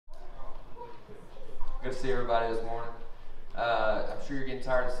Good to see everybody this morning. I'm sure you're getting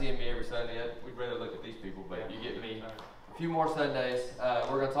tired of seeing me every Sunday. We'd rather look at these people, but you get me a few more Sundays.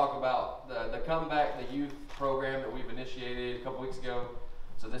 We're going to talk about the Comeback, the youth program that we've initiated a couple weeks ago.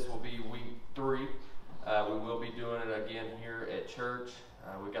 So this will be week 3. We will be doing it again here at church.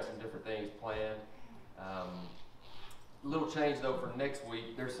 We've got some different things planned. A little change though for next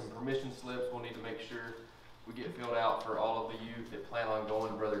week. There's some permission slips we'll need to make sure we get filled out for all of the youth that plan on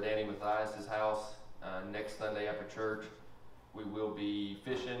going to Brother Danny Mathias' house next Sunday after church. We will be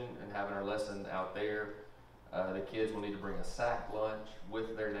fishing and having our lesson out there. The kids will need to bring a sack lunch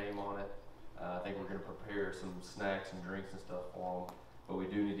with their name on it. I think we're going to prepare some snacks and drinks and stuff for them, but we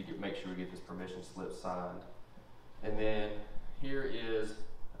do need to make sure we get this permission slip signed. And then here is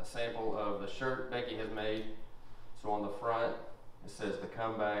a sample of the shirt Becky has made. So on the front it says the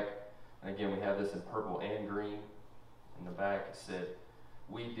Comeback, and again we have this in purple and green. In the back it said,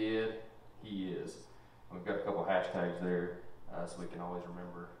 "We did, he is." And we've got a couple hashtags there so we can always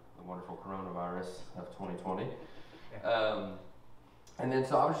remember the wonderful coronavirus of 2020. And then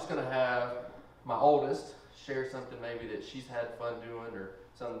so I was just going to have my oldest share something maybe that she's had fun doing or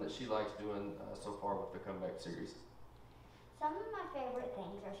something that she likes doing so far with the Comeback series. Some of my favorite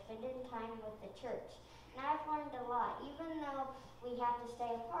things are spending time with the church. And I've learned a lot, even though we have to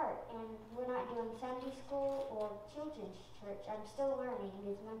stay apart and we're not doing Sunday school or children's church. I'm still learning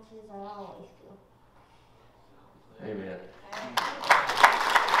as much as I always do. Amen.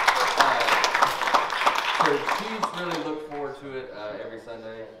 So she's really looked forward to it every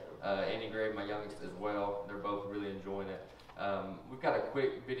Sunday. Annie Gray, my youngest, as well. They're both really enjoying it. We've got a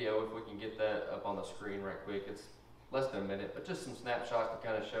quick video, if we can get that up on the screen right quick. It's less than a minute, but just some snapshots to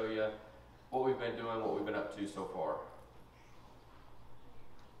kind of show you what we've been doing, what we've been up to so far.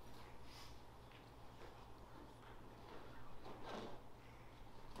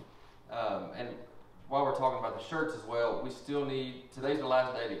 And while we're talking about the shirts as well, we still need, today's the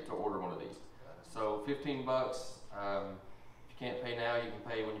last day to order one of these. So $15. If you can't pay now, you can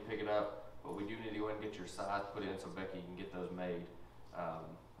pay when you pick it up, but we do need to go ahead and get your size put in so Becky can get those made.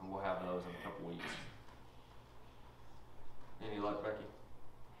 And we'll have those in a couple weeks. Any luck, Becky?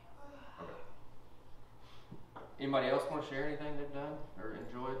 Okay. Anybody else want to share anything they've done or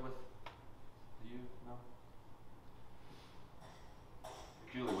enjoyed with you? No?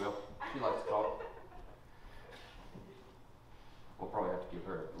 Julie will. She likes to talk. We'll probably have to give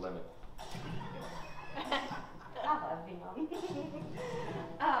her a limit. I love him.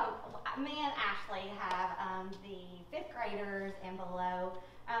 Me and Ashley have the 5th graders and below.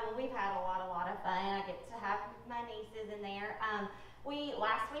 We've had a lot of fun. I get to have my nieces in there.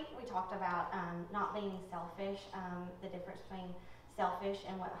 Last week we talked about not being selfish, the difference between selfish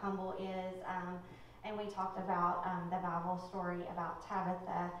and what humble is. And we talked about the Bible story about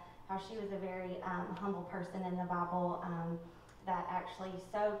Tabitha, how she was a very humble person in the Bible that actually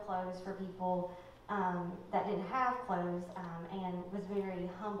sewed clothes for people that didn't have clothes and was very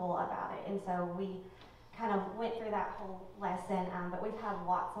humble about it. And so we kind of went through that whole lesson, but we've had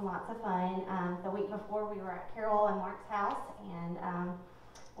lots and lots of fun. The week before we were at Carol and Mark's house, and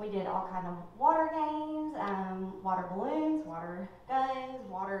we did all kind of water games, water balloons, water guns,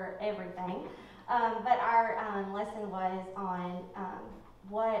 water everything. But our lesson was on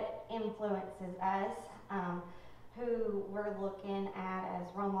what influences us, who we're looking at as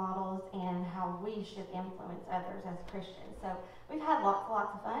role models, and how we should influence others as Christians. So we've had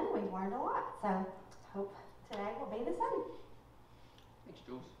lots of fun. We've learned a lot. So hope today will be the same. Thanks,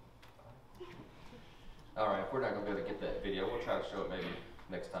 Jules. All right, if we're not going to be able to get that video, we'll try to show it maybe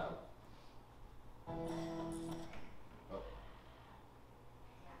next time.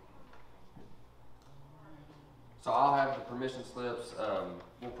 So I'll have the permission slips.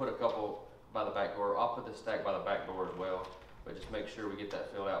 We'll put a couple by the back door. I'll put this stack by the back door as well, but just make sure we get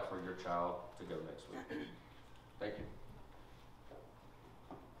that filled out for your child to go next week. Thank you.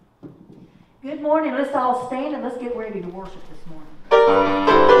 Good morning. Let's all stand and let's get ready to worship this morning. Put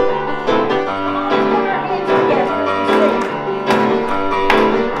our hands together and sing.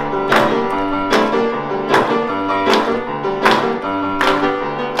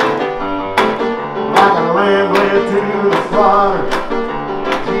 Like a lamb led to the slaughter,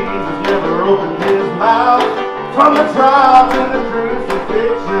 Jesus never opened his mouth. From the trial to the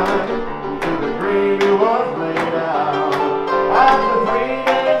crucifixion, to the grave he was laid out. After 3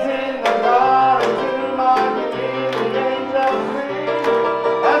 days in the garden, to mark again the angels sing.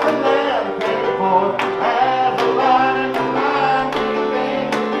 As the lamb came forth, as the light in the night became me.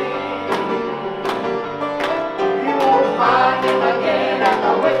 You won't find him again at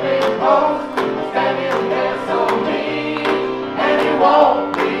the whipping post, standing there so mean, and he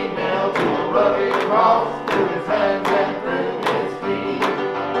won't be nailed to a rugged cross. cross through his hands and through his feet.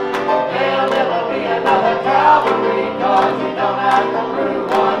 There'll never be another Calvary, 'cause he don't have to prove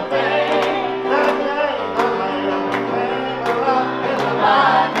one thing. That day the Lamb became alive, and the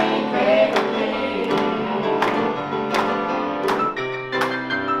Lion became a king.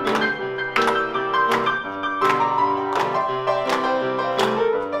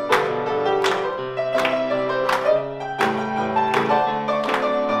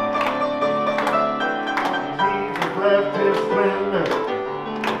 Jesus left his splendor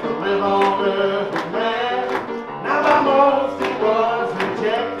to live on earth with man. Now by most he was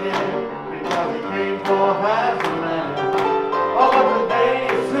rejected, because he came forth as a man. Oh, but the day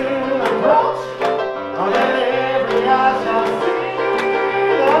is soon approach, oh, that every eye shall see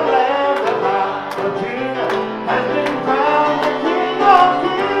the Lamb divine of Judah has been crowned the King of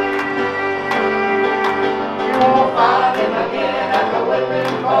Kings. You won't find him again at the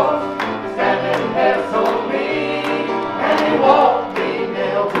whipping post, standing there so mean, and he won't be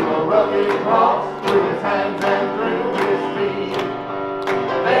nailed to a rugged cross through his hands and through his feet.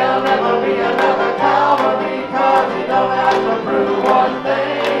 There'll never be another Calvary, 'cause he don't have to prove one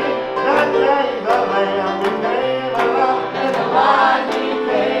thing. That day the Lamb became alive, and the Lion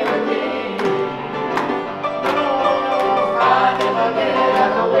became a king. You won't find him again at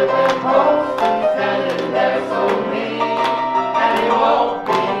the whipping post, standing there so mean, and he won't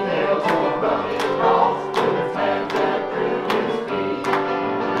be nailed to a rugged cross through his hands and through his feet.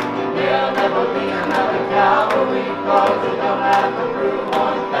 There'll never be another Calvary, 'cause he don't have to prove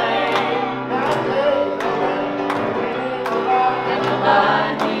one thing. That day the Lamb became alive, and the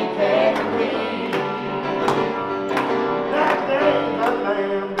Lion became a king. That day the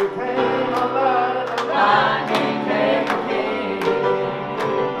Lamb became alive, and the Lion became a king.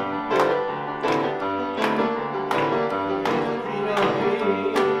 King of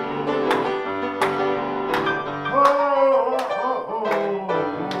kings. Oh, oh, oh, oh.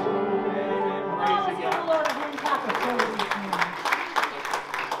 Let's give the Lord a hand clap of praise this morning.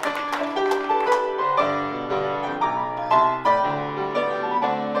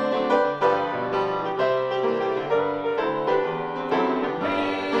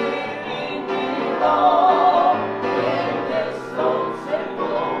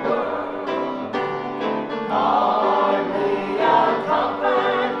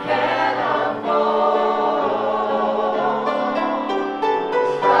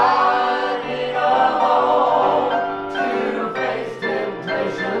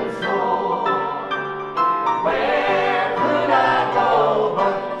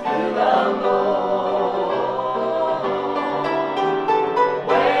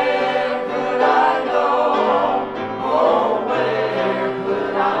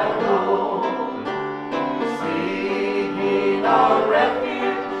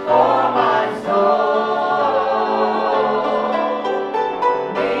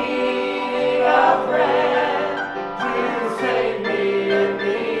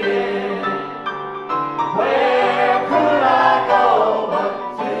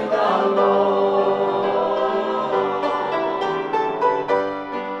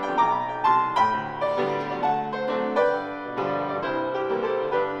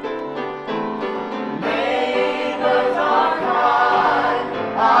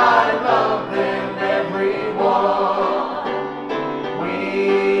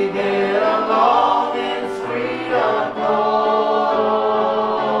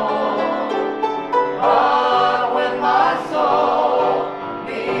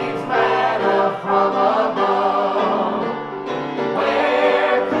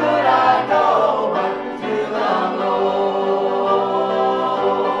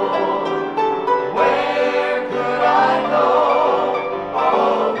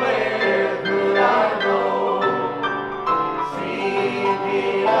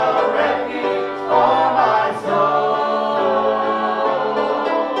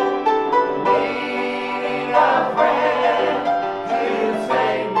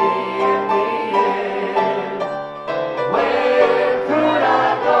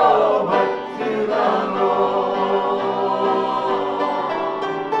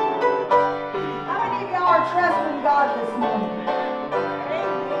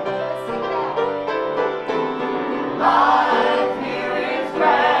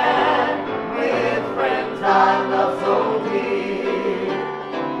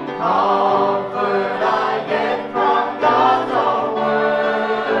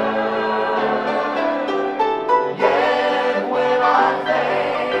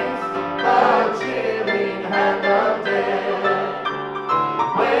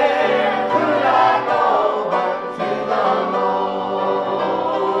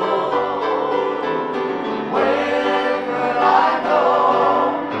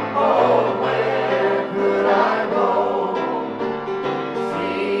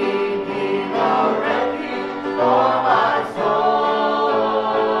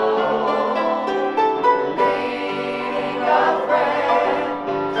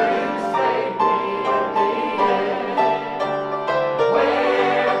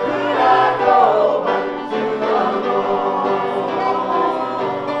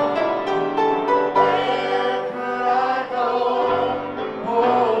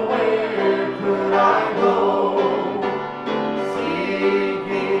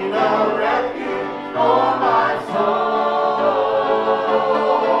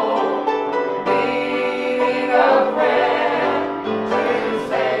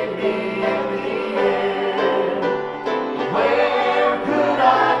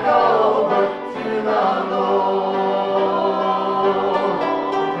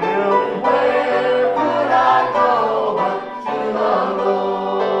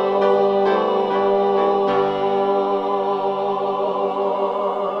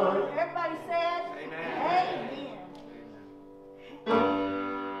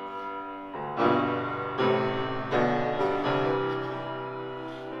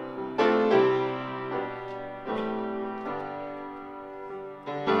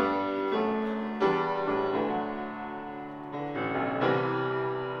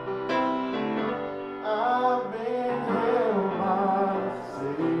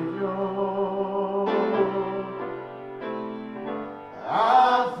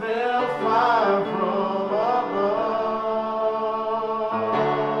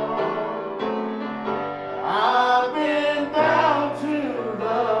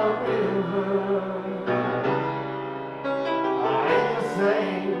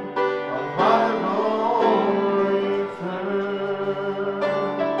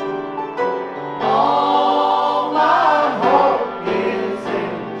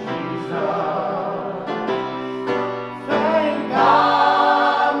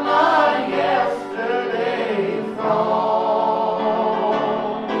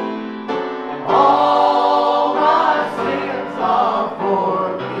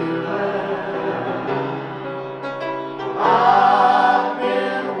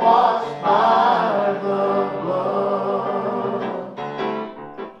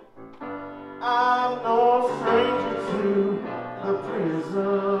 stranger to the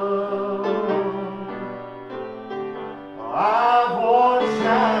prison. I've worn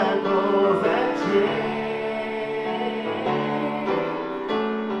shackles and chains,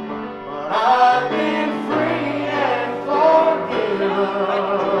 but I've been free and forgiven.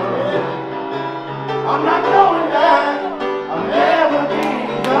 I'm not going back, I'll never be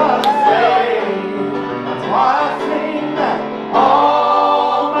the same. That's why I sing that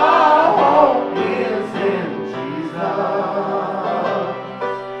all my hope is in Jesus.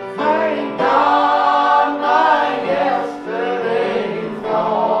 Thank God my yesterday's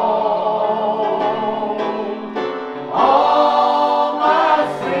gone. All my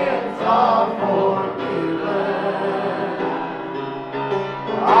sins are forgiven.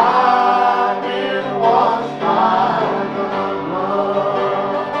 I've been washed by the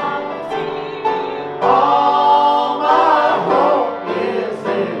blood. All my hope is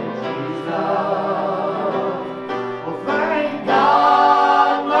in Jesus. Well, thank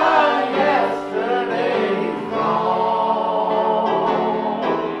God my yesterday's gone.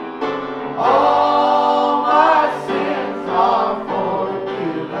 All my sins are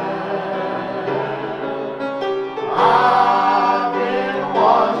forgiven. I've been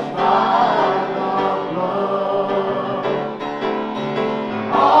washed by the blood.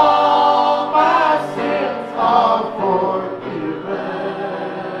 All my sins are forgiven.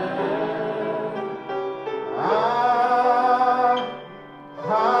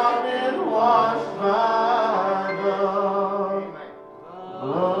 I've been washed by the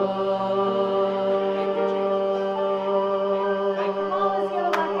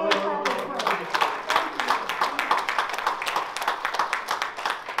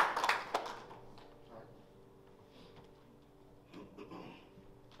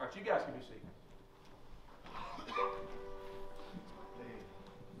All right, you guys can be seated.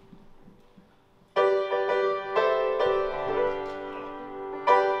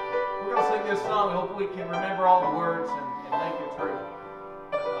 We're going to sing this song. I hope we can remember all the words and make it through.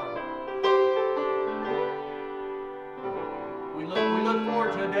 We look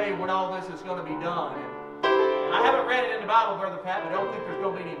forward to a day when all this is going to be done. And I haven't read it in the Bible, Brother Pat, but I don't think there's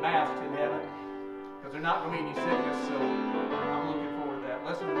going to be any masks in heaven, because there's not going to be any sickness, so I'm looking forward to that.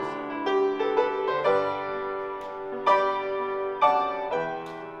 Listen to this song.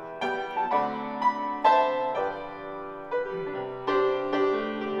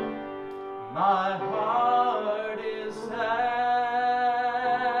 My heart is sad,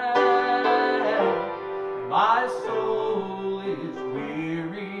 my soul is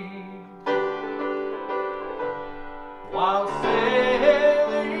weary, while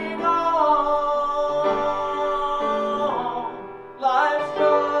sailing on life's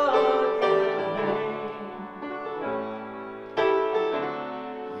rugged main.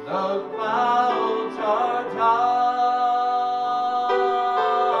 The clouds are dark,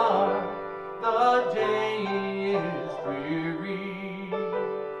 the day is dreary,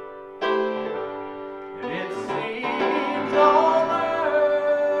 and it seems all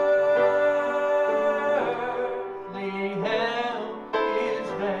earthly help is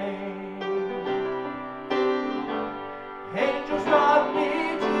vain. Angels rock me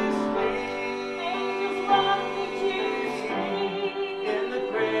to sleep, in the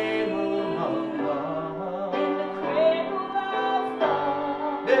cradle of love.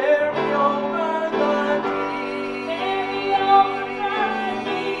 Bear me over the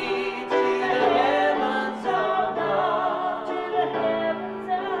deep, to the heavens above.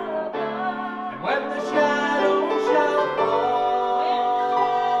 And when the shadows shall fall,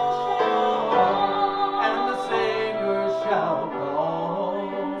 and the Savior shall call,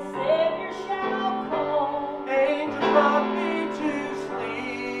 angels rock me to sleep,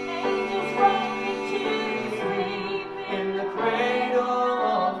 in the cradle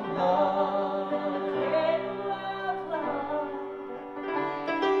of love.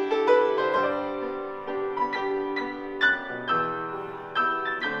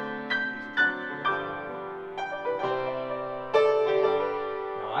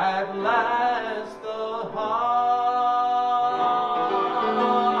 Now at last the harbor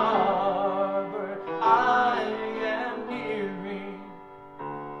I am nearing,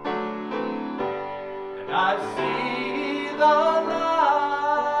 and I see the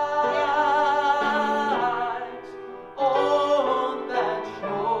lights on that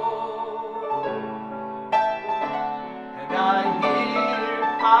shore, and I hear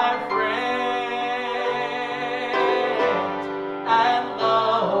my friends and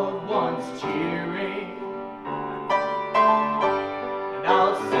loved ones cheering, and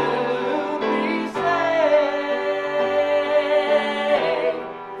I'll soon be safe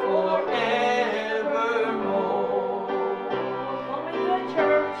forever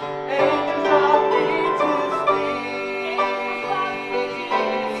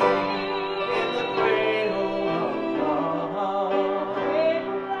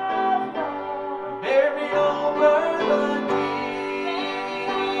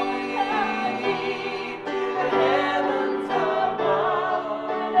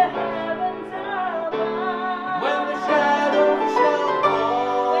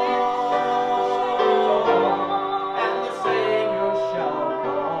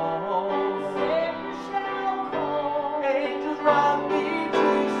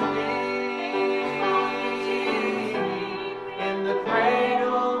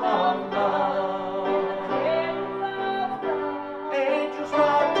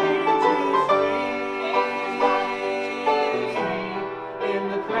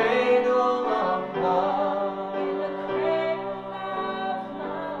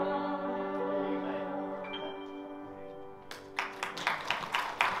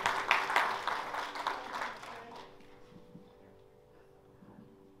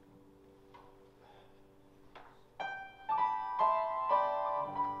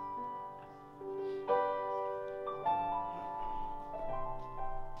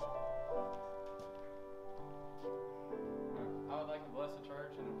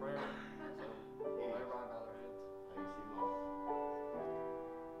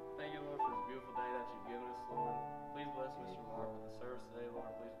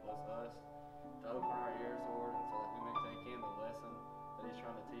He's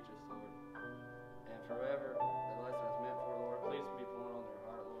trying to teach us, Lord. And forever, the lesson is meant for, Lord, please be pulling on their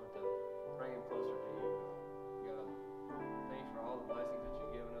heart, Lord, to bring him closer to you. God, thanks for all the blessings that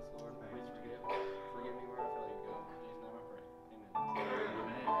you've given us, Lord. Please forgive me where I fell you, God. In Jesus' name I pray.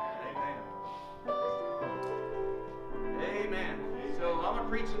 Amen. Amen. So I'm going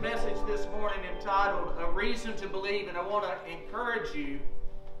to preach a message this morning entitled A Reason to Believe, and I want to encourage you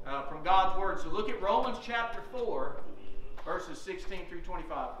from God's Word. So look at Romans chapter 4, verses 16 through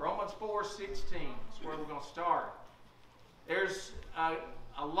 25. Romans 4:16 is where we're going to start. There's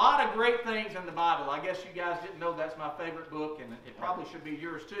a lot of great things in the Bible. I guess you guys didn't know that's my favorite book, and it probably should be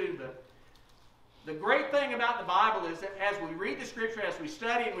yours too, but the great thing about the Bible is that as we read the Scripture, as we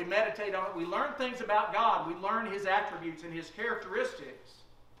study and we meditate on it, we learn things about God. We learn His attributes and His characteristics.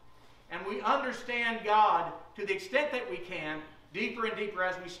 And we understand God to the extent that we can, deeper and deeper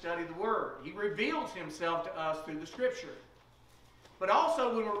as we study the Word. He reveals Himself to us through the Scripture. But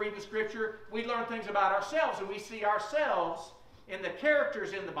also when we read the Scripture, we learn things about ourselves, and we see ourselves in the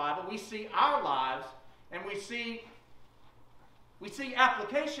characters in the Bible. We see our lives, and we see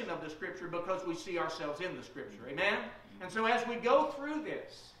application of the Scripture because we see ourselves in the Scripture. Amen? And so as we go through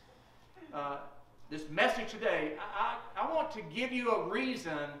this message today, I want to give you a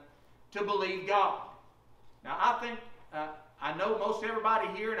reason to believe God. Now, I think, I know most everybody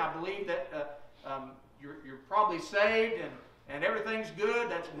here, and I believe that you're probably saved and everything's good.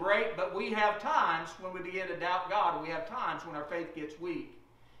 That's great. But we have times when we begin to doubt God, and we have times when our faith gets weak.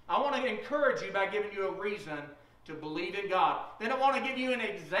 I want to encourage you by giving you a reason to believe in God. Then I want to give you an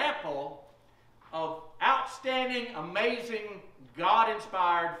example of outstanding, amazing,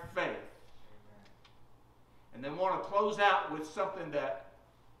 God-inspired faith. And then want to close out with something that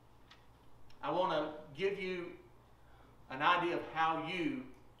I want to give you an idea of how you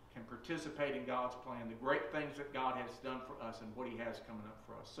can participate in God's plan, the great things that God has done for us and what He has coming up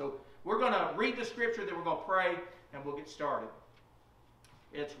for us. So we're going to read the Scripture, then we're going to pray, and we'll get started.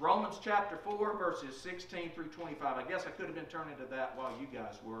 It's Romans chapter 4, verses 16 through 25. I guess I could have been turning to that while you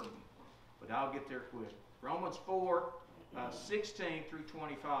guys were, but I'll get there quick. Romans 4, 16 through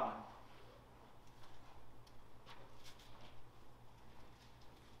 25.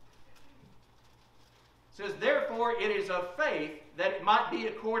 It says, "Therefore it is of faith that it might be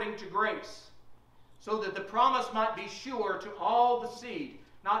according to grace, so that the promise might be sure to all the seed,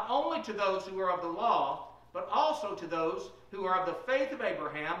 not only to those who are of the law, but also to those who are of the faith of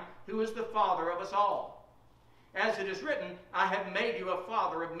Abraham, who is the father of us all. As it is written, I have made you a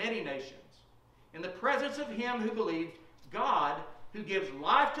father of many nations, in the presence of him who believed, God, who gives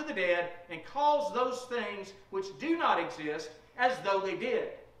life to the dead and calls those things which do not exist as though they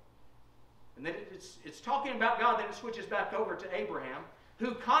did." And then it's talking about God, then it switches back over to Abraham,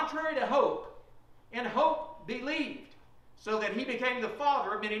 who contrary to hope, in hope believed, so that he became the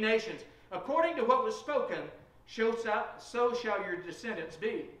father of many nations. According to what was spoken, so shall your descendants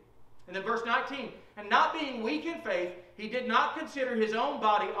be. And then verse 19, "And not being weak in faith, he did not consider his own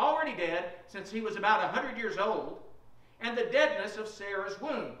body already dead, since he was about 100 years old, and the deadness of Sarah's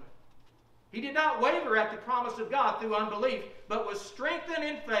womb. He did not waver at the promise of God through unbelief, but was strengthened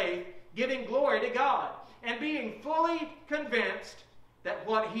in faith, giving glory to God, and being fully convinced that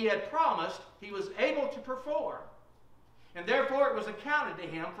what he had promised he was able to perform. And therefore it was accounted to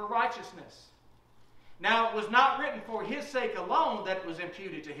him for righteousness. Now it was not written for his sake alone that it was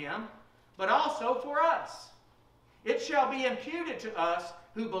imputed to him, but also for us. It shall be imputed to us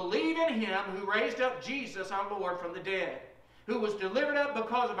who believe in him who raised up Jesus our Lord from the dead, who was delivered up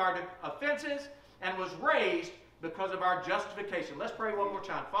because of our offenses and was raised because of our justification." Let's pray one more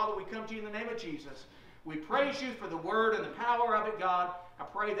time. Father, we come to you in the name of Jesus. We praise you for the word and the power of it, God. I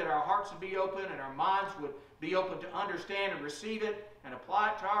pray that our hearts would be open and our minds would be open to understand and receive it and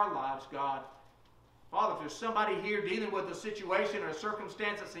apply it to our lives, God. Father, if there's somebody here dealing with a situation or a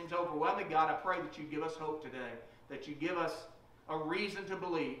circumstance that seems overwhelming, God, I pray that you give us hope today, that you give us a reason to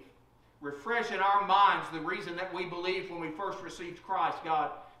believe. Refresh in our minds the reason that we believed when we first received Christ,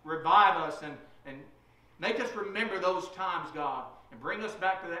 God. Revive us and make us remember those times, God, and bring us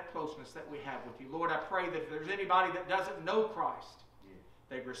back to that closeness that we have with you. Lord, I pray that if there's anybody that doesn't know Christ,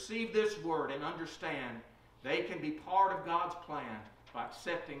 they receive this word and understand they can be part of God's plan by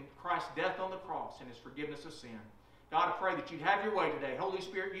accepting Christ's death on the cross and his forgiveness of sin. God, I pray that you'd have your way today. Holy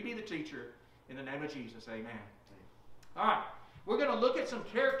Spirit, you be the teacher. In the name of Jesus, amen. All right, we're going to look at some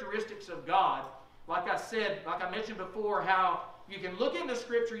characteristics of God. Like I said, like I mentioned before, how you can look into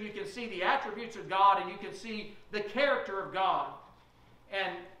Scripture, you can see the attributes of God, and you can see the character of God.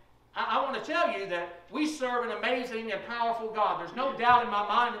 And I want to tell you that we serve an amazing and powerful God. There's no doubt in my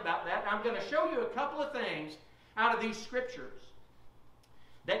mind about that. I'm going to show you a couple of things out of these Scriptures.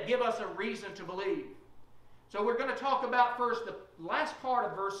 that give us a reason to believe. So we're going to talk about first the last part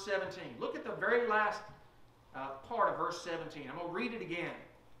of verse 17. Look at the very last part of verse 17. I'm going to read it again.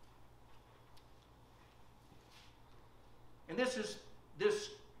 And this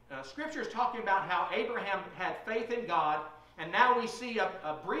scripture is talking about how Abraham had faith in God, and now we see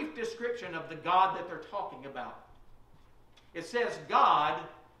a brief description of the God that they're talking about. It says, God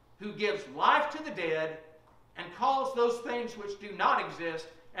who gives life to the dead and calls those things which do not exist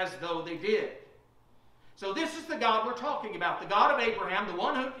as though they did. So this is the God we're talking about, the God of Abraham, the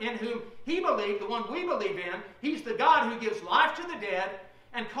one in whom he believed, the one we believe in. He's the God who gives life to the dead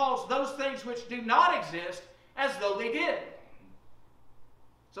and calls those things which do not exist as though they did.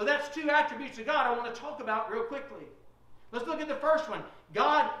 So that's two attributes of God I want to talk about real quickly. Let's look at the first one.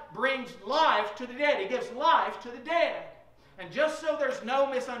 God brings life to the dead. He gives life to the dead. And just so there's no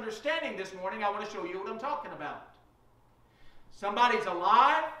misunderstanding this morning, I want to show you what I'm talking about. Somebody's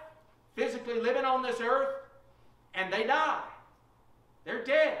alive, physically living on this earth, and they die. They're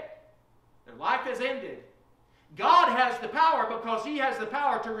dead. Their life has ended. God has the power because He has the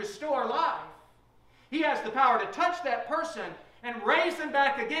power to restore life. He has the power to touch that person and raise them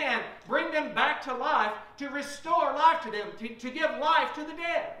back again, bring them back to life, to restore life to them, to give life to the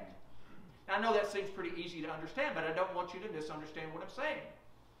dead. Now, I know that seems pretty easy to understand, but I don't want you to misunderstand what I'm saying.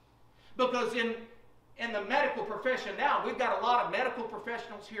 Because in the medical profession now, we've got a lot of medical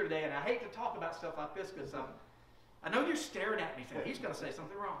professionals here today, and I hate to talk about stuff like this because I know you're staring at me thinking, he's going to say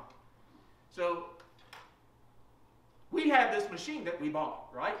something wrong. So, we have this machine that we bought,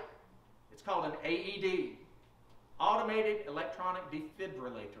 right? It's called an AED. Automated Electronic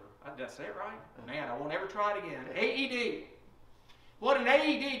Defibrillator. Did I say it right? Man, I won't ever try it again. AED. What an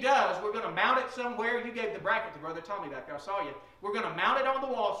AED does, we're going to mount it somewhere. You gave the bracket to Brother Tommy back there. I saw you. We're going to mount it on the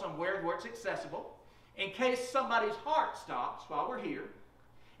wall somewhere where it's accessible in case somebody's heart stops while we're here.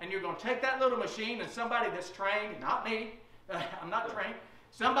 And you're going to take that little machine, and somebody that's trained, not me, I'm not trained,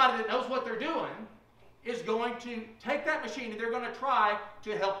 somebody that knows what they're doing is going to take that machine, and they're going to try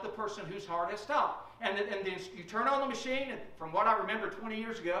to help the person whose heart has stopped. And then you turn on the machine, and from what I remember 20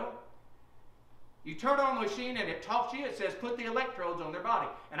 years ago, you turn on the machine and it talks to you. It says, put the electrodes on their body.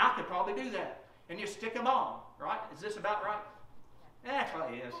 And I could probably do that. And you stick them on, right? Is this about right?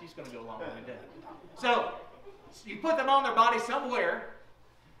 Actually, yes, he's going to go along with me. So, you put them on their body somewhere,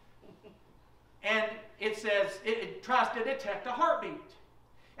 and it says, it tries to detect a heartbeat.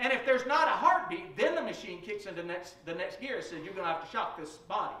 And if there's not a heartbeat, then the machine kicks into the next gear. It says, you're going to have to shock this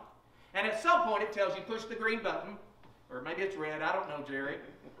body. And at some point, it tells you push the green button, or maybe it's red, I don't know, Jerry.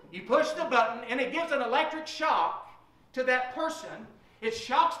 You push the button, and it gives an electric shock to that person. It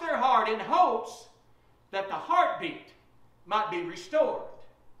shocks their heart in hopes that the heartbeat might be restored.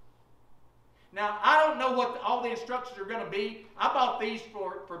 Now, I don't know what all the instructions are going to be. I bought these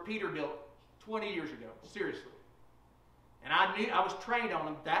for Peterbilt 20 years ago, seriously. And I was trained on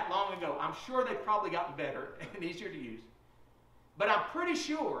them that long ago. I'm sure they've probably gotten better and easier to use. But I'm pretty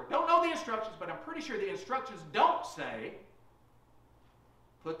sure, don't know the instructions, but I'm pretty sure the instructions don't say,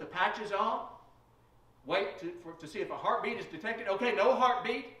 put the patches on, wait to see if a heartbeat is detected. Okay, no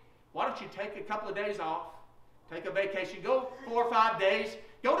heartbeat. Why don't you take a couple of days off, take a vacation, go 4 or 5 days,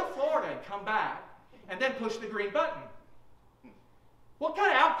 go to Florida and come back, and then push the green button. What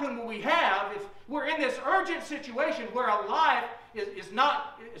kind of outcome will we have if we're in this urgent situation where a life is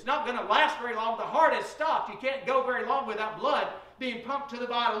not going to last very long? The heart has stopped. You can't go very long without blood being pumped to the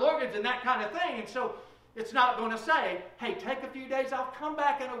vital organs and that kind of thing. And so it's not going to say, hey, take a few days off, come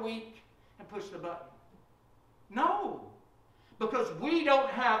back in a week and push the button. No, because we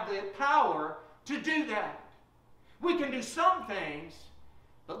don't have the power to do that. We can do some things,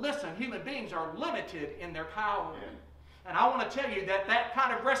 but listen, human beings are limited in their power. Yeah. And I want to tell you that that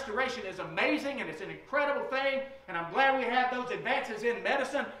kind of restoration is amazing, and it's an incredible thing, and I'm glad we have those advances in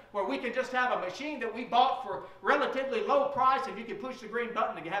medicine where we can just have a machine that we bought for relatively low price, and you can push the green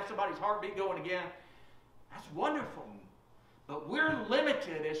button and you have somebody's heartbeat going again. That's wonderful. But we're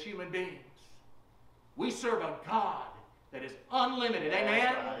limited as human beings. We serve a God that is unlimited.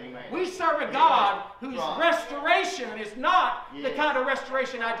 Amen? Amen. We serve a God whose restoration is not the kind of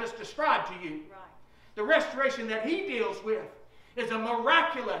restoration I just described to you. The restoration that He deals with is a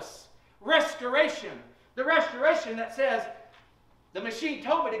miraculous restoration. The restoration that says, the machine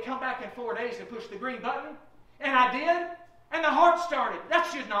told me to come back in 4 days and push the green button, and I did, and the heart started. That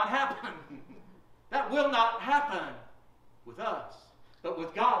should not happen. That will not happen with us. But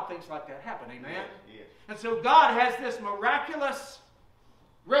with God, things like that happen. Amen? Yes. And so God has this miraculous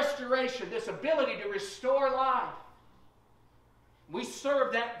restoration, this ability to restore life. We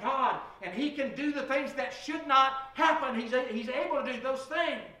serve that God, and He can do the things that should not happen. He's able to do those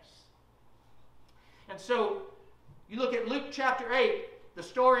things. And so, you look at Luke chapter 8, the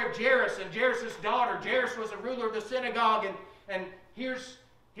story of Jairus and Jairus' daughter. Jairus was a ruler of the synagogue, and here's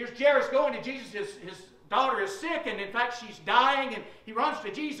Jairus going to Jesus. His daughter is sick, and in fact she's dying, and he runs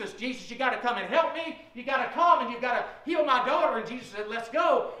to Jesus. Jesus, you got to come and help me. You got to come, and you got to heal my daughter. And Jesus said, let's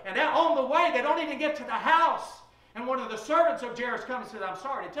go. And now on the way, they don't even get to the house. And one of the servants of Jairus comes and says, I'm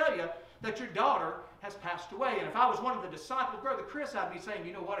sorry to tell you that your daughter has passed away. And if I was one of the disciples, Brother Chris, I'd be saying,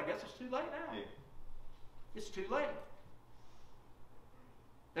 you know what, I guess it's too late now. Yeah. It's too late.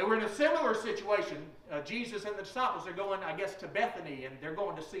 They were in a similar situation. Jesus and the disciples are going, I guess, to Bethany, and they're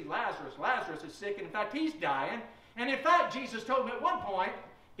going to see Lazarus. Lazarus is sick, and in fact, he's dying. And in fact, Jesus told them at one point,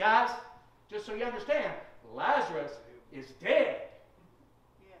 guys, just so you understand, Lazarus is dead.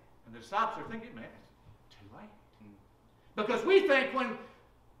 Yeah. And the disciples are thinking, man, it's too late. Because we think when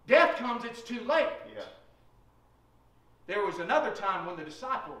death comes, it's too late. Yeah. There was another time when the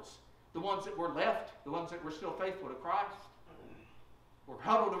disciples, the ones that were left, the ones that were still faithful to Christ, were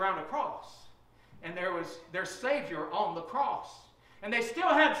huddled around a cross. And there was their Savior on the cross. And they still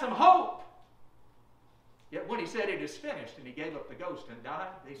had some hope. Yet when He said it is finished and He gave up the ghost and died,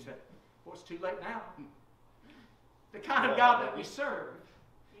 they said, well, it's too late now. The kind of God that we serve,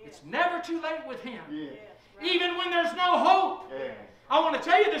 it's never too late with Him. Yeah. Even when there's no hope. Yeah. I want to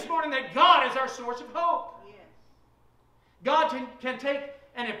tell you this morning that God is our source of hope. Yes. God can take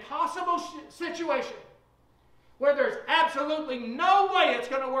an impossible situation where there's absolutely no way it's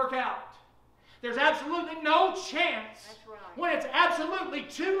going to work out. There's absolutely no chance. That's right. When it's absolutely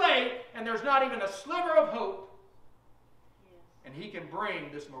too late and there's not even a sliver of hope. Yes. And He can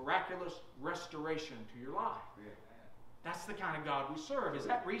bring this miraculous restoration to your life. Yeah. That's the kind of God we serve. Is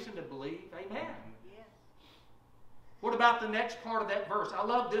that reason to believe? Amen. Yes. What about the next part of that verse? I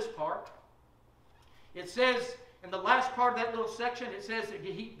love this part. It says, in the last part of that little section, it says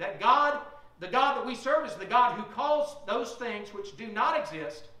that God, the God that we serve, is the God who calls those things which do not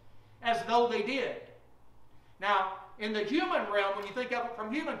exist as though they did. Now, in the human realm, when you think of it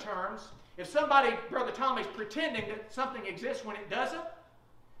from human terms, if somebody, Brother Tommy's pretending that something exists when it doesn't,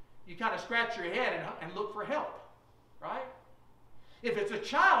 you kind of scratch your head and look for help, right? If it's a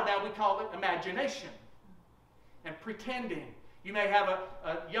child, now we call it imagination and pretending. You may have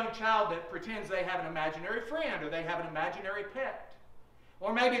a young child that pretends they have an imaginary friend or they have an imaginary pet.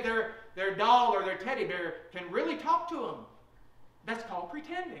 Or maybe their doll or their teddy bear can really talk to them. That's called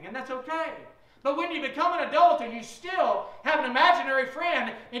pretending, and that's okay. But when you become an adult and you still have an imaginary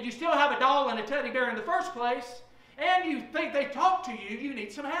friend and you still have a doll and a teddy bear in the first place, and you think they talk to you, you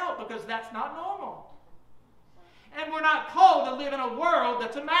need some help because that's not normal. And we're not called to live in a world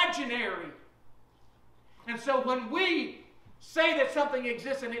that's imaginary. And so when we say that something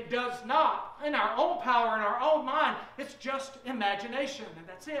exists and it does not, in our own power, in our own mind, it's just imagination, and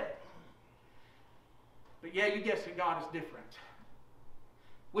that's it. But yeah, you guessed it, God is different.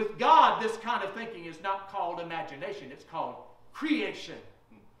 With God, this kind of thinking is not called imagination. It's called creation.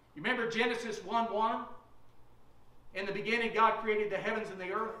 You remember Genesis 1:1? In the beginning, God created the heavens and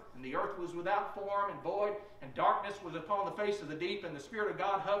the earth was without form and void, and darkness was upon the face of the deep, and the Spirit of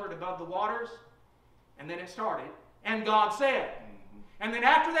God hovered above the waters. And then it started, and God said. And then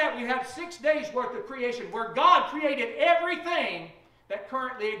after that, we have 6 days worth of creation, where God created everything that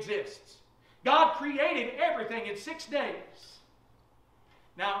currently exists. God created everything in 6 days.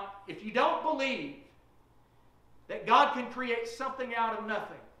 Now, if you don't believe that God can create something out of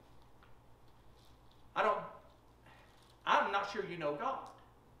nothing, I'm not sure you know God.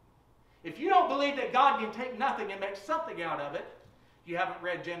 If you don't believe that God can take nothing and make something out of it, you haven't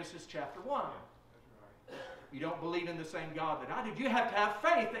read Genesis chapter 1. You don't believe in the same God that I do. You have to have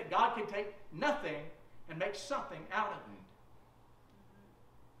faith that God can take nothing and make something out of it.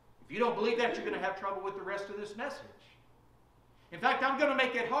 If you don't believe that, you're going to have trouble with the rest of this message. In fact, I'm going to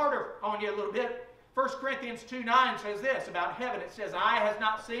make it harder on you a little bit. 1 Corinthians 2:9 says this about heaven. It says, eye has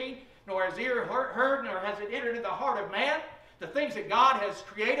not seen, nor has ear heard, nor has it entered into the heart of man, the things that God has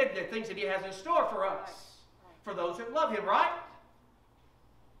created, the things that He has in store for us, for those that love Him, right?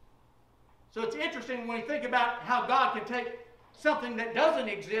 So it's interesting when you think about how God can take something that doesn't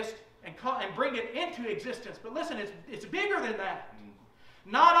exist and bring it into existence. But listen, it's bigger than that.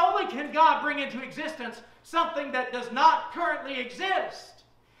 Not only can God bring into existence something that does not currently exist,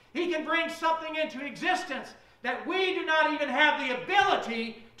 He can bring something into existence that we do not even have the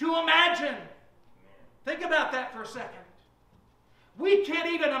ability to imagine. Think about that for a second. We can't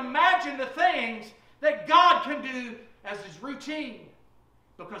even imagine the things that God can do as His routine,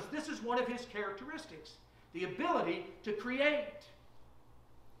 because this is one of His characteristics, the ability to create.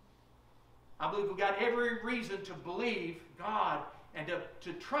 I believe we've got every reason to believe God and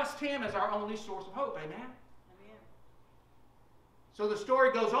to trust Him as our only source of hope. Amen? So the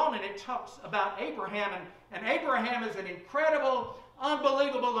story goes on and it talks about Abraham. And Abraham is an incredible,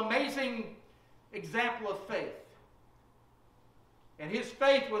 unbelievable, amazing example of faith. And his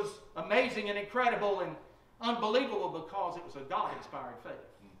faith was amazing and incredible and unbelievable because it was a God-inspired faith.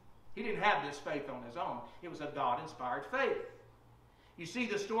 He didn't have this faith on his own. It was a God-inspired faith. You see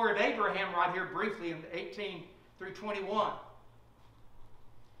the story of Abraham right here briefly in 18 through 21.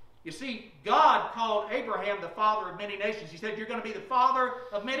 You see, God called Abraham the father of many nations. He said, you're going to be the father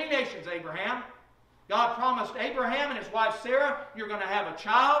of many nations, Abraham. God promised Abraham and his wife Sarah, you're going to have a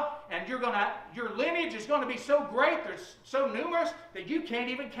child, and your lineage is going to be so great, they're so numerous, that you can't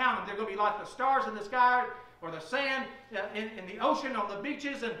even count them. They're going to be like the stars in the sky or the sand in the ocean on the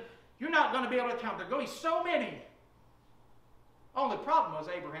beaches, and you're not going to be able to count. There are going to be so many. Only problem was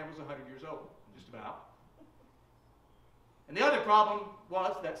Abraham was 100 years old, just about. And the other problem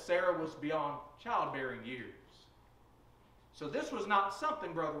was that Sarah was beyond childbearing years. So this was not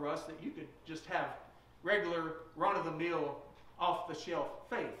something, Brother Russ, that you could just have regular, run-of-the-mill, off-the-shelf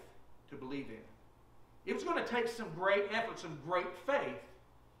faith to believe in. It was going to take some great effort, some great faith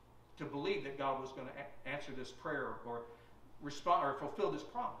to believe that God was going to answer this prayer or respond or fulfill this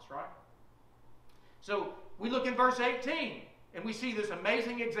promise, right? So we look in verse 18. And we see this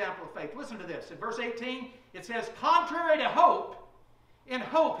amazing example of faith. Listen to this. In verse 18, it says, contrary to hope, in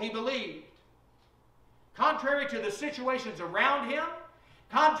hope he believed. Contrary to the situations around him,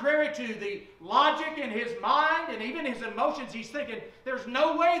 contrary to the logic in his mind and even his emotions, he's thinking, there's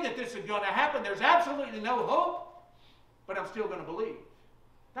no way that this is going to happen. There's absolutely no hope, but I'm still going to believe.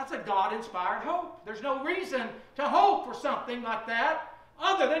 That's a God-inspired hope. There's no reason to hope for something like that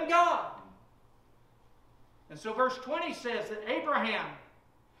other than God. And so verse 20 says that Abraham,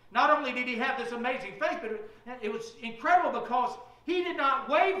 not only did he have this amazing faith, but it was incredible because he did not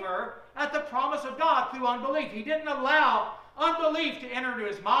waver at the promise of God through unbelief. He didn't allow unbelief to enter into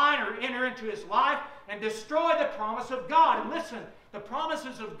his mind or enter into his life and destroy the promise of God. And listen, the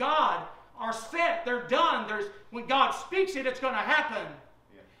promises of God are set. They're done. When God speaks it, it's going to happen.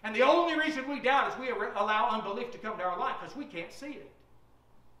 Yeah. And the only reason we doubt is we allow unbelief to come to our life because we can't see it.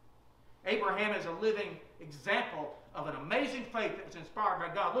 Abraham is a living example of an amazing faith that was inspired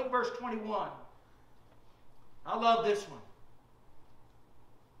by God. Look at verse 21. I love this one.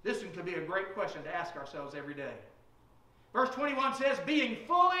 This one could be a great question to ask ourselves every day. Verse 21 says, being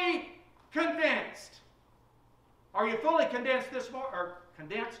fully convinced. Are you fully condensed this morning? Or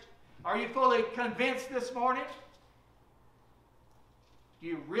condensed? Are you fully convinced this morning? Do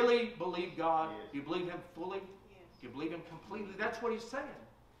you really believe God? Yes. Do you believe Him fully? Yes. Do you believe Him completely? That's what He's saying.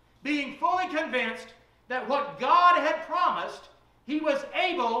 Being fully convinced that what God had promised, He was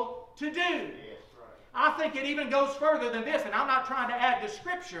able to do. Yes, right. I think it even goes further than this, and I'm not trying to add to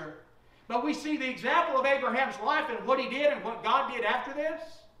Scripture, but we see the example of Abraham's life and what he did and what God did after this.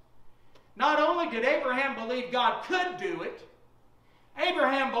 Not only did Abraham believe God could do it,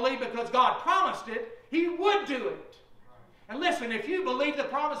 Abraham believed because God promised it, he would do it. And listen, if you believe the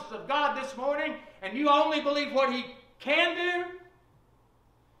promises of God this morning and you only believe what He can do,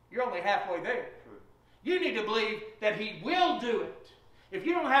 you're only halfway there. You need to believe that He will do it. If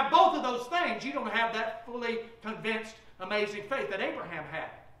you don't have both of those things, you don't have that fully convinced, amazing faith that Abraham had.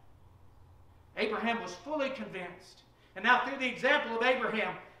 Abraham was fully convinced. And now through the example of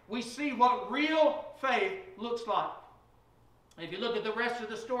Abraham, we see what real faith looks like. If you look at the rest of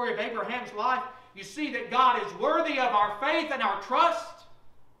the story of Abraham's life, you see that God is worthy of our faith and our trust.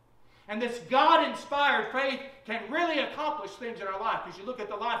 And this God-inspired faith can really accomplish things in our life. Because you look at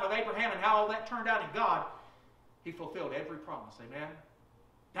the life of Abraham and how all that turned out in God, he fulfilled every promise. Amen?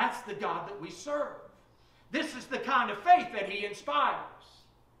 That's the God that we serve. This is the kind of faith that He inspires.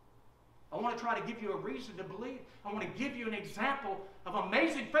 I want to try to give you a reason to believe. I want to give you an example of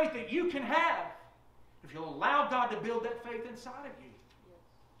amazing faith that you can have if you'll allow God to build that faith inside of you.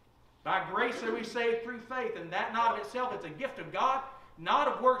 By grace are we saved through faith, and that not of itself, it's a gift of God, not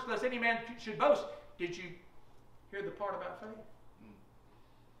of works, lest any man should boast. Did you hear the part about faith?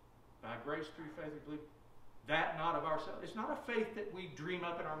 By grace through faith we believe, that not of ourselves. It's not a faith that we dream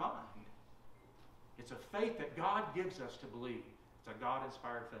up in our mind. It's a faith that God gives us to believe. It's a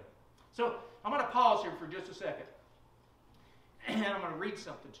God-inspired faith. So I'm going to pause here for just a second, and I'm going to read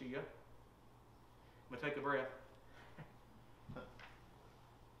something to you. I'm going to take a breath.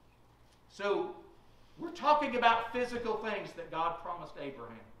 So, we're talking about physical things that God promised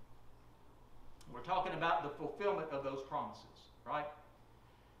Abraham. We're talking about the fulfillment of those promises, right?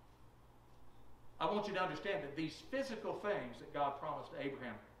 I want you to understand that these physical things that God promised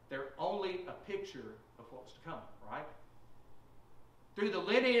Abraham, they're only a picture of what's to come, right? Through the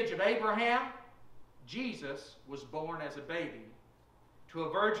lineage of Abraham, Jesus was born as a baby to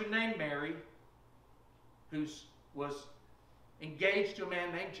a virgin named Mary, who was engaged to a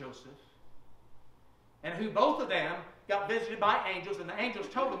man named Joseph, and who both of them got visited by angels, and the angels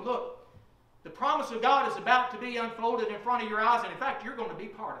told them, look, the promise of God is about to be unfolded in front of your eyes, and in fact, you're going to be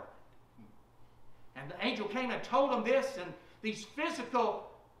part of it. And the angel came and told them this, and these physical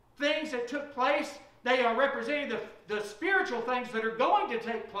things that took place, they are representing the spiritual things that are going to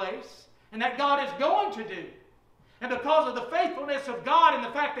take place, and that God is going to do. And because of the faithfulness of God and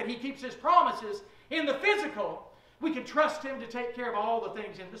the fact that He keeps His promises in the physical, we can trust Him to take care of all the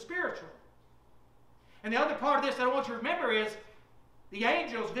things in the spiritual. And the other part of this that I want you to remember is the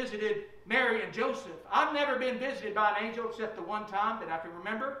angels visited Mary and Joseph. I've never been visited by an angel except the one time that I can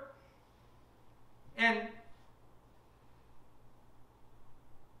remember. And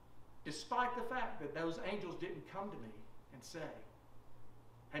despite the fact that those angels didn't come to me and say,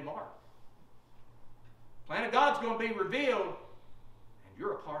 hey, Mark, the plan of God's going to be revealed, and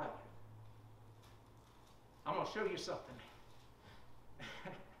you're a part of it. I'm going to show you something.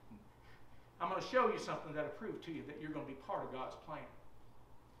 I'm going to show you something that'll prove to you that you're going to be part of God's plan.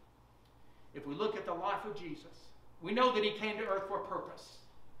 If we look at the life of Jesus, we know that He came to earth for a purpose.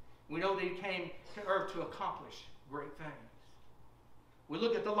 We know that He came to earth to accomplish great things. We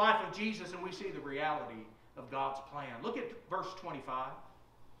look at the life of Jesus and we see the reality of God's plan. Look at verse 25.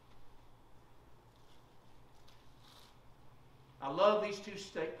 I love these two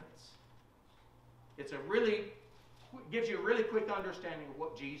statements. It's gives you a really quick understanding of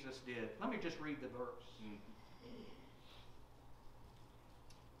what Jesus did. Let me just read the verse.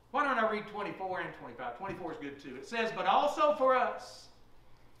 Why don't I read 24 and 25? 24 is good too. It says, but also for us,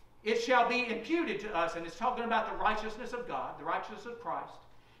 it shall be imputed to us, and it's talking about the righteousness of God, the righteousness of Christ.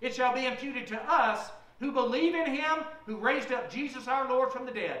 It shall be imputed to us who believe in Him who raised up Jesus our Lord from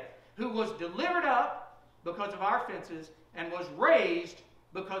the dead, who was delivered up because of our offenses and was raised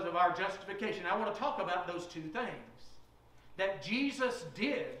because of our justification. I want to talk about those two things that Jesus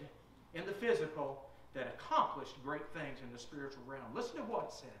did in the physical that accomplished great things in the spiritual realm. Listen to what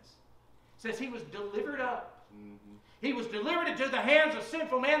it says. It says He was delivered up. Mm-hmm. He was delivered into the hands of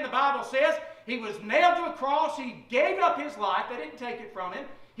sinful men, the Bible says. He was nailed to a cross. He gave up His life. They didn't take it from Him.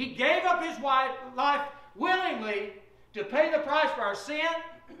 He gave up His life willingly to pay the price for our sin.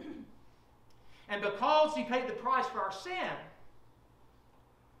 And because He paid the price for our sin,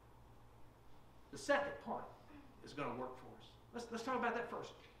 the second part is going to work for us. Let's talk about that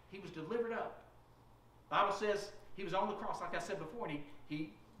first. He was delivered up. The Bible says He was on the cross, like I said before, and he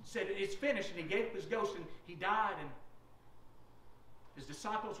said, it's finished, and He gave up His ghost, and He died, and His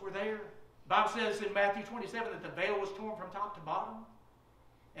disciples were there. The Bible says in Matthew 27 that the veil was torn from top to bottom,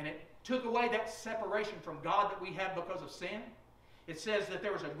 and it took away that separation from God that we have because of sin. It says that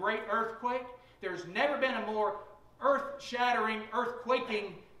there was a great earthquake. There's never been a more earth-shattering,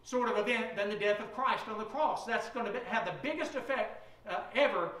 earthquaking sort of event than the death of Christ on the cross. That's going to have the biggest effect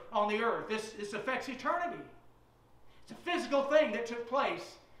ever on the earth. This affects eternity. It's a physical thing that took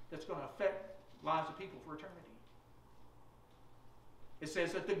place that's going to affect lives of people for eternity. It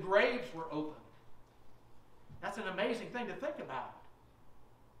says that the graves were opened. That's an amazing thing to think about.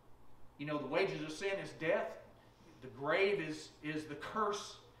 You know, the wages of sin is death. The grave is the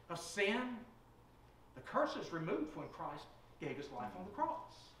curse of sin. The curse is removed when Christ gave His life on the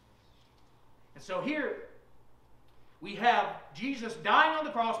cross. And so here we have Jesus dying on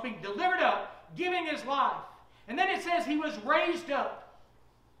the cross, being delivered up, giving His life. And then it says He was raised up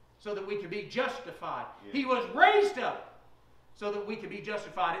so that we could be justified. Yeah. He was raised up so that we could be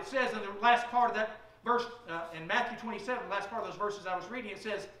justified. It says in the last part of that verse, in Matthew 27, the last part of those verses I was reading, it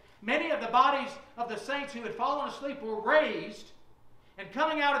says, many of the bodies of the saints who had fallen asleep were raised, and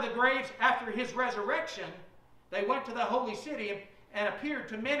coming out of the graves after His resurrection, they went to the holy city and appeared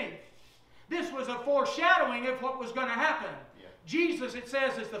to many. This was a foreshadowing of what was going to happen. Yeah. Jesus, it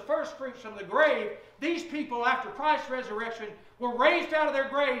says, is the first fruits from the grave. These people, after Christ's resurrection, were raised out of their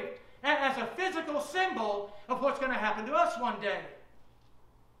grave as a physical symbol of what's going to happen to us one day.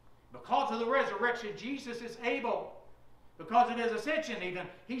 Because of the resurrection, Jesus is able, because of His ascension even,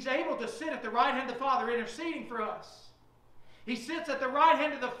 He's able to sit at the right hand of the Father interceding for us. He sits at the right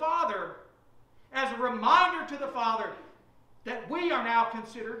hand of the Father as a reminder to the Father that we are now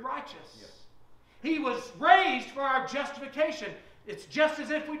considered righteous. Yes. He was raised for our justification. It's just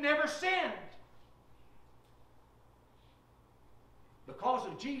as if we'd never sinned. Because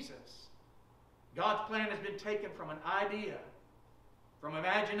of Jesus, God's plan has been taken from an idea, from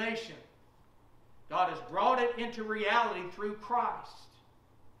imagination. God has brought it into reality through Christ.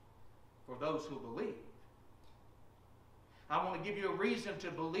 for those who believe. I want to give you a reason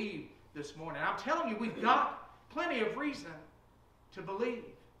to believe this morning. I'm telling you, we've got plenty of reason to believe.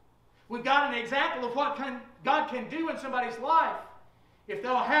 We've got an example of what God can do in somebody's life if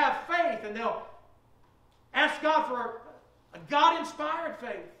they'll have faith and they'll ask God for a God-inspired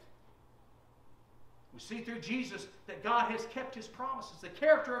faith. We see through Jesus that God has kept His promises. The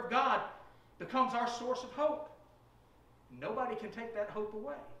character of God becomes our source of hope. Nobody can take that hope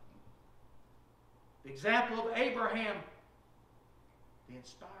away. The example of Abraham, the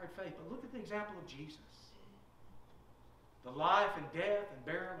inspired faith. But look at the example of Jesus. The life and death and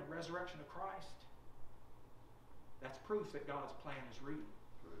burial and resurrection of Christ. That's proof that God's plan is real.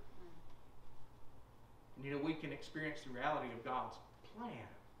 And you know, we can experience the reality of God's plan.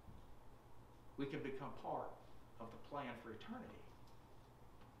 We can become part of the plan for eternity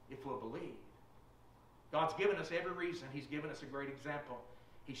if we'll believe. God's given us every reason. He's given us a great example.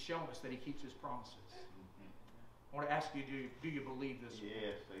 He's shown us that He keeps His promises. I want to ask you, do you believe this?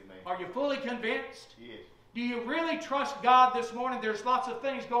 Yes, amen. Are you fully convinced? Yes. Do you really trust God this morning? There's lots of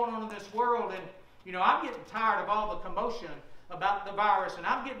things going on in this world, and you know, I'm getting tired of all the commotion about the virus, and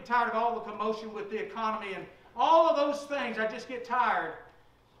I'm getting tired of all the commotion with the economy and all of those things. I just get tired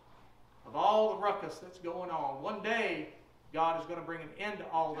of all the ruckus that's going on. One day, God is going to bring an end to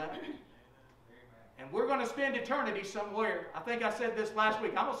all that. And we're going to spend eternity somewhere. I think I said this last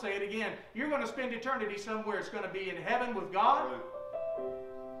week. I'm going to say it again. You're going to spend eternity somewhere. It's going to be in heaven with God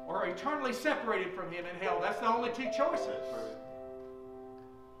or eternally separated from Him in hell. That's the only two choices.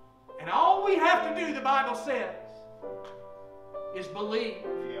 And all we have to do, the Bible says, is believe.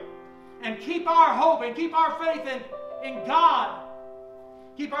 Yep. And keep our hope and keep our faith in God.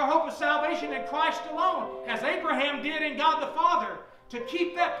 Keep our hope of salvation in Christ alone, as Abraham did in God the Father. To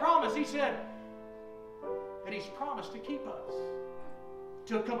keep that promise, he said that He's promised to keep us,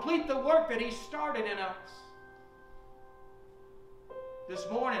 to complete the work that He started in us. This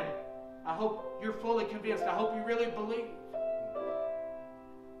morning, I hope you're fully convinced. I hope you really believe.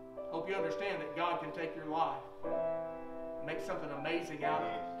 I hope you understand that God can take your life and make something amazing out of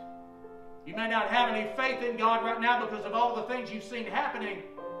it. You may not have any faith in God right now because of all the things you've seen happening.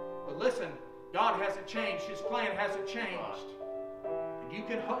 But listen, God hasn't changed. His plan hasn't changed. And you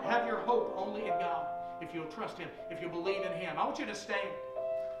can have your hope only in God if you'll trust Him, if you'll believe in Him. I want you to stand.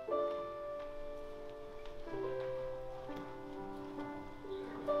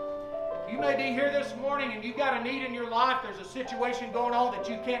 You may be here this morning and you've got a need in your life. There's a situation going on that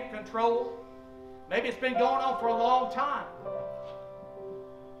you can't control. Maybe it's been going on for a long time.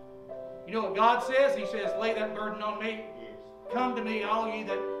 You know what God says? He says, lay that burden on me. Yes. Come to me, all ye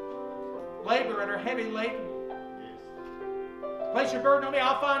that labor and are heavy laden. Yes. Place your burden on me.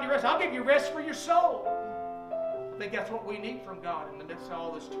 I'll find you rest. I'll give you rest for your soul. I think that's what we need from God in the midst of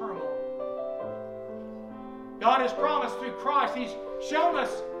all this turmoil. God has promised through Christ. He's shown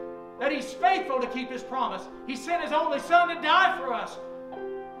us that He's faithful to keep His promise. He sent His only Son to die for us.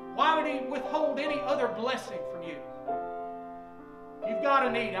 Why would He withhold any other blessing from you? If you've got a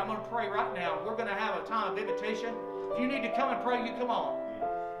need, I'm going to pray right now. We're going to have a time of invitation. If you need to come and pray, you come on.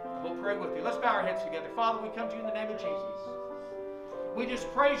 We'll pray with you. Let's bow our heads together. Father, we come to you in the name of Jesus. We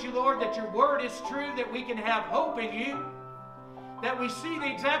just praise you, Lord, that your word is true, that we can have hope in you, that we see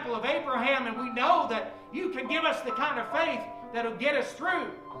the example of Abraham, and we know that you can give us the kind of faith that will get us through.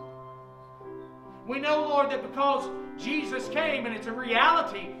 We know, Lord, that because Jesus came, and it's a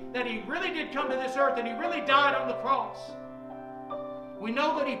reality that He really did come to this earth, and He really died on the cross. We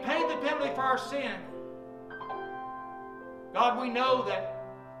know that He paid the penalty for our sin. God, we know that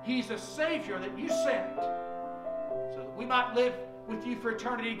He's a Savior that you sent so that we might live with you for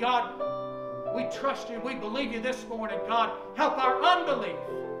eternity. God, we trust you. We believe you this morning. God, help our unbelief.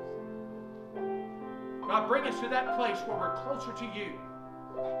 God, bring us to that place where we're closer to you.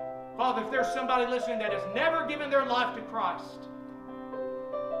 Father, if there's somebody listening that has never given their life to Christ,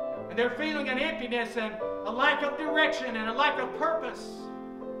 and they're feeling an emptiness and a lack of direction and a lack of purpose,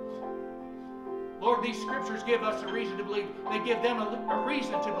 Lord, these scriptures give us a reason to believe. They give them a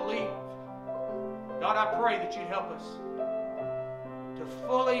reason to believe. God, I pray that you'd help us to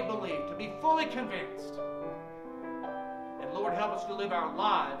fully believe, to be fully convinced. And Lord, help us to live our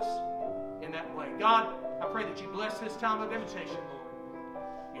lives in that way. God, I pray that you bless this time of invitation, Lord.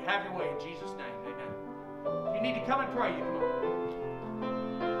 You have your way in Jesus' name. Amen. If you need to come and pray, you come on.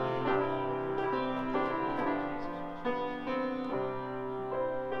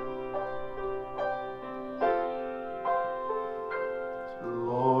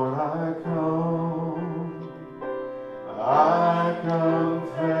 Lord, I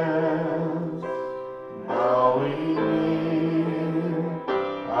confess, bowing in,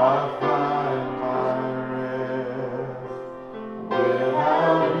 I find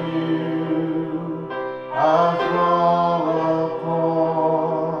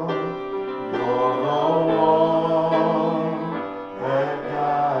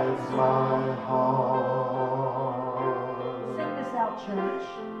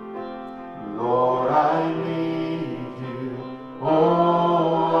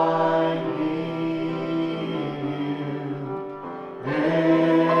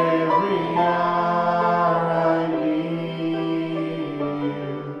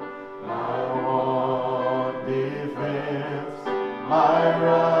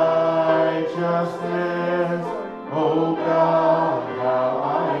righteousness. Oh God, how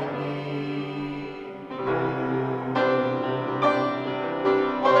I need you.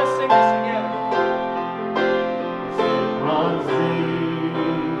 Well, let's sing this together. Sin runs deep,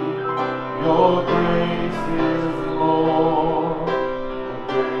 your grace is more.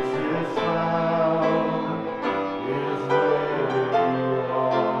 Grace is found, is where you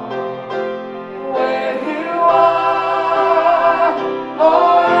are. Where you are,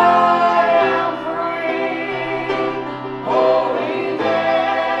 Lord, I am free. Holiness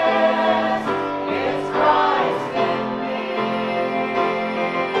is Christ in me.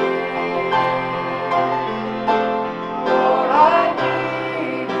 Lord, I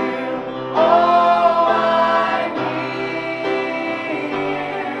need you. Oh, I need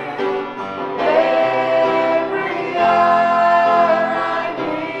you. Every hour I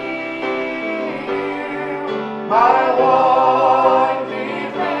need you. My one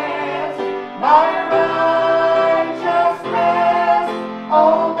defense, my righteousness.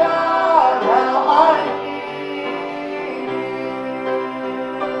 Oh God, how I need you.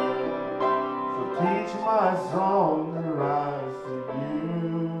 So teach my song to rise to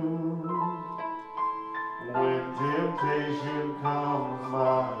you. When temptation comes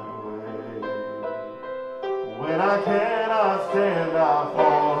my way, when I cannot stand, I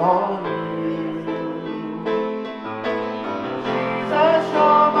fall on you. Jesus,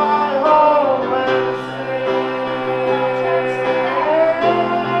 you're my hope and strength.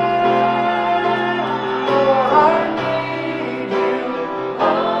 Lord, I need you.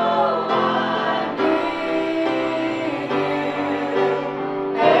 Oh, I need you.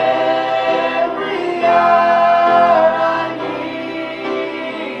 Every hour I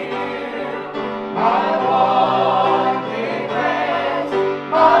need you. My one defense,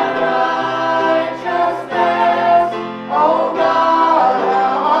 my righteousness. Oh God,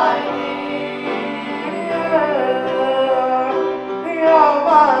 how I need you. You're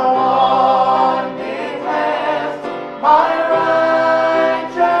my one defense, my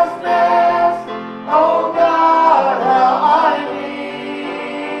righteousness. Oh God, how I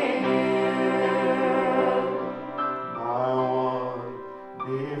need you. My one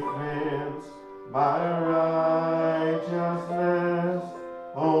defense, my righteousness.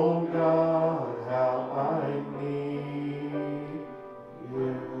 Oh God, how I need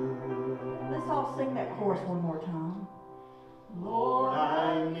you. Let's all sing that chorus one more time. Lord,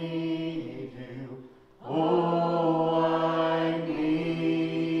 I need you. Oh, I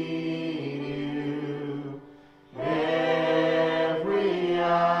need you. Every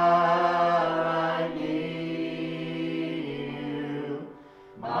hour I need you.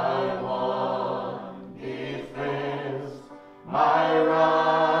 My one defense, my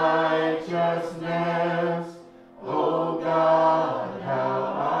righteousness. Oh God, how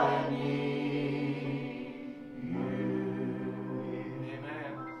I need you.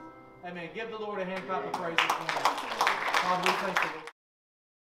 Amen. Amen. Give the Lord a hand clap of praise this morning. Father, we thank you, Lord.